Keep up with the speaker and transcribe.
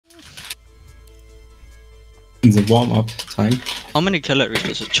in the warm-up time. How many calories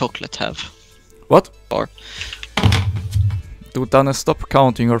does a chocolate have? What? Or Dude, Dana, stop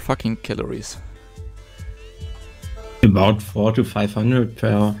counting your fucking calories. About 400 to 500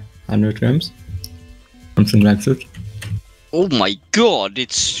 per 100 grams. Something like that. oh my god,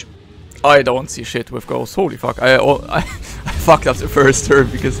 it's I don't see shit with ghosts. Holy fuck. I fucked up the first turn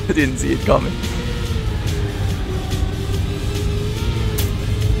because I didn't see it coming.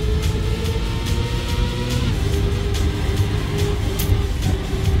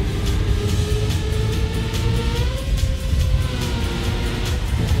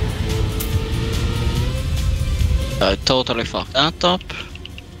 I totally fucked that up.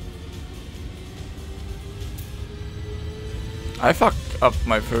 I fucked up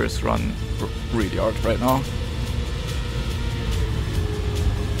my first run really hard right now.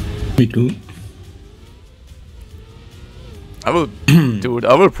 Me too. I will, dude,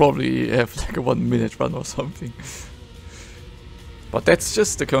 I will probably have like a 1 minute run or something. But that's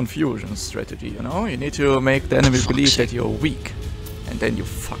just the confusion strategy, you know? You need to make the enemy believe that you're weak. And then you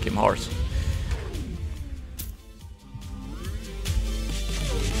fuck him hard.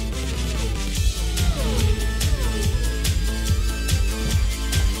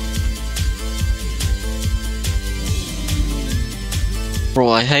 Bro,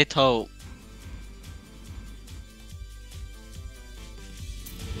 I hate how...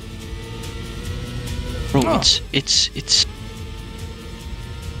 Bro, Oh. it's...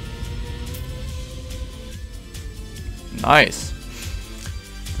 Nice.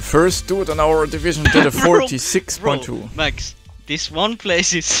 The first dude on our division did a 46.2. Bro, Max, this one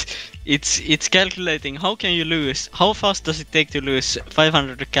place is... It's calculating how can you lose... How fast does it take to lose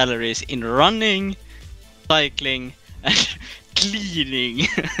 500 calories in running, cycling, and cleaning?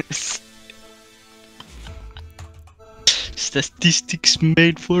 Statistics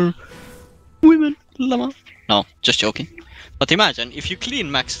made for women, llama. No, just joking. But imagine, if you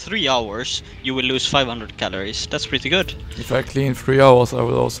clean max 3 hours, you will lose 500 calories. That's pretty good. If I clean 3 hours, I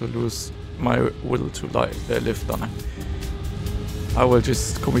will also lose my will to live, Donna. I will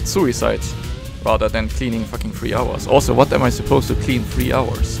just commit suicide rather than cleaning fucking 3 hours. Also, what am I supposed to clean 3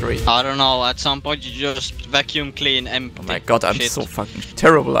 hours straight? I don't know, at some point you just vacuum clean empty. Oh my god, I'm shit. so fucking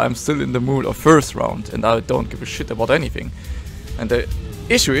terrible. I'm still in the mood of first round and I don't give a shit about anything. And the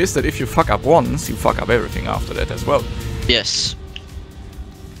issue is that if you fuck up once, you fuck up everything after that as well. Yes.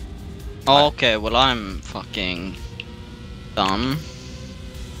 Okay, well I'm fucking done.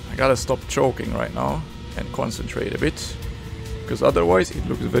 I gotta stop choking right now and concentrate a bit. Because otherwise it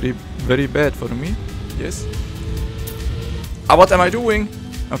looks very, very bad for me. Yes. Ah, what am I doing?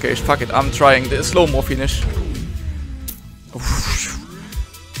 Okay, fuck it. I'm trying the slow-mo finish.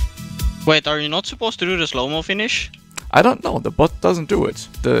 Wait, are you not supposed to do the slow-mo finish? I don't know. The bot doesn't do it.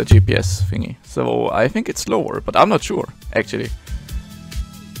 The GPS thingy. So I think it's slower, but I'm not sure, actually.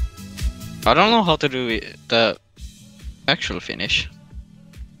 I don't know how to do it, the actual finish.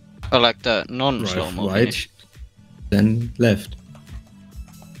 Or like the non-slow-mo Right, finish. then left.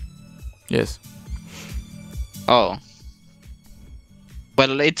 Yes. Oh.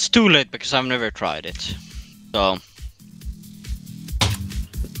 Well, it's too late because I've never tried it. So...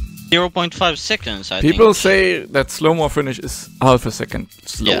 0.5 seconds, I think. People say that slow-mo finish is half a second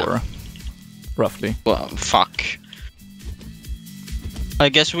slower. Yeah. Roughly. Well, fuck. I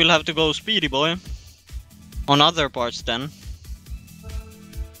guess we'll have to go speedy, boy. On other parts then.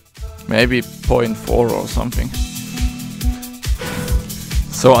 Maybe 0.4 or something.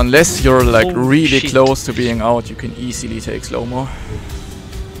 So unless you're like Oh, really shit. close to being out, you can easily take slow-mo.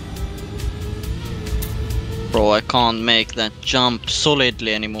 Bro, I can't make that jump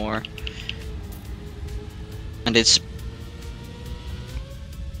solidly anymore. And it's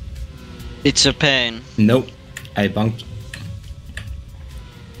a pain. Nope, I bunked.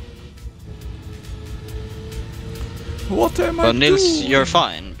 What am I But Nils, doing? you're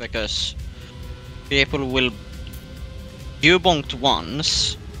fine, because people will... You bonked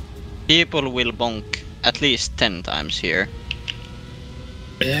once, people will bonk at least 10 times here.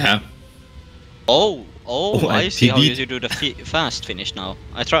 Yeah. Oh, Oh, I I see how PB'd. you do the fast finish now.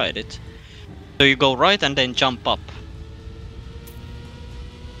 I tried it. So you go right and then jump up.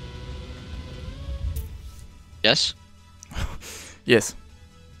 Yes? Yes.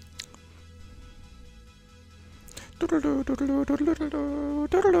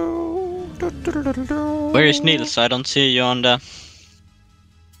 Where is Nils? I don't see you on the...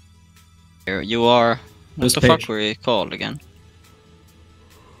 Here you are. What This the fuck page. were you called again?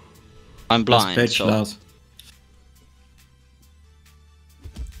 I'm Last blind, page, so... Lars.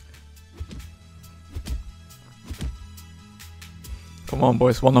 Come on,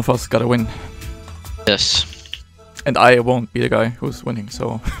 boys. One of us gotta win. Yes. And I won't be the guy who's winning,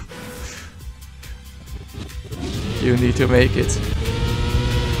 so... You need to make it.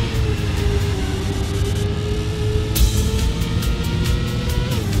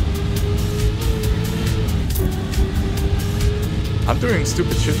 I'm doing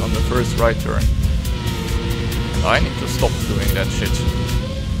stupid shit on the first right turn. I need to stop doing that shit.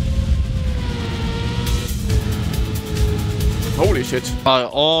 Holy shit. I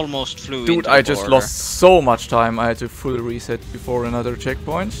almost flew Dude, into I the just border. lost so much time. I had to full reset before another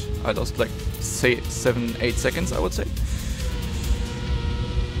checkpoint. I lost like 7-8 seconds, I would say.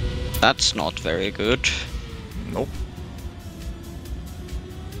 That's not very good. Nope.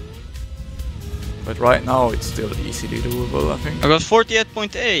 But right now it's still easily doable, I think. I got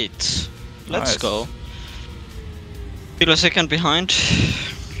 48.8. Let's Nice. go. Still a second behind.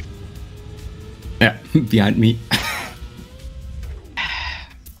 Yeah, behind me.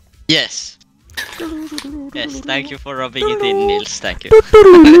 Yes. Yes, thank you for rubbing it in, Nils. Thank you.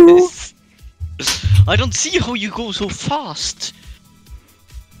 I don't see how you go so fast.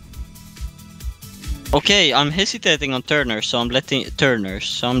 Okay, I'm hesitating on turners, so I'm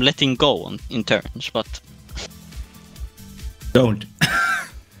letting go on in turns, but Don't.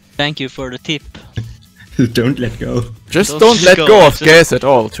 thank you for the tip. Don't let go. Just Don't don't let go, go of just- gas at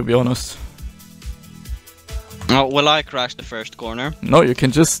all, to be honest. Oh, well, I crashed the first corner. No, you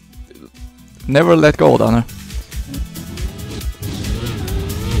can just never let go, Dana.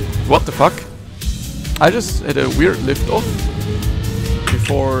 What the fuck? I just had a weird lift off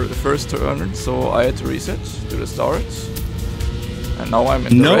before the first turn, so I had to reset to the start. And now I'm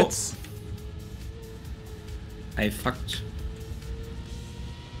in the No. reds. I fucked.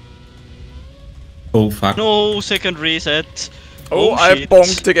 Oh fuck. No, second reset. Oh, I shit.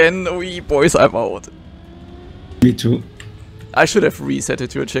 bonked again. Wee boys, I'm out. Me too. I should have reset it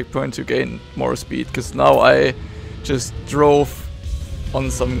to a checkpoint to gain more speed, because now I just drove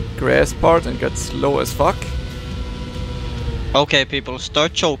on some grass part and got slow as fuck. Okay, people,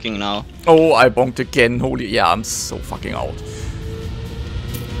 start choking now. Oh, I bonked again. Holy, yeah, I'm so fucking out.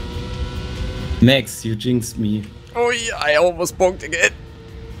 Max, you jinxed me. Oh yeah, I almost bonked again.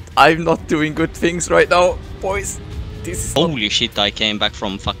 I'm not doing good things right now, boys. This is not- Holy shit, I came back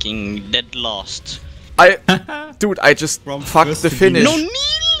from fucking dead last. Dude, I just From fucked first the to finish. No,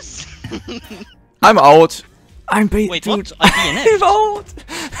 Nils! I'm out. I'm Wait, dude, what? I DNF'd. I'm out.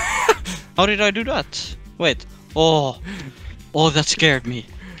 How did I do that? Wait. Oh, that scared me.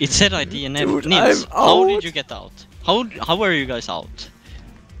 It said I DNF'd. Dude, Nils, I'm how out. did you get out? How were you guys out?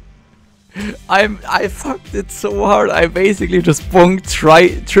 I fucked it so hard. I basically just bonked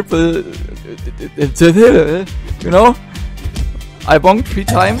triple, you know? I bonked 3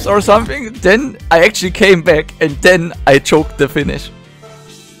 times or something, then I actually came back and then I choked the finish.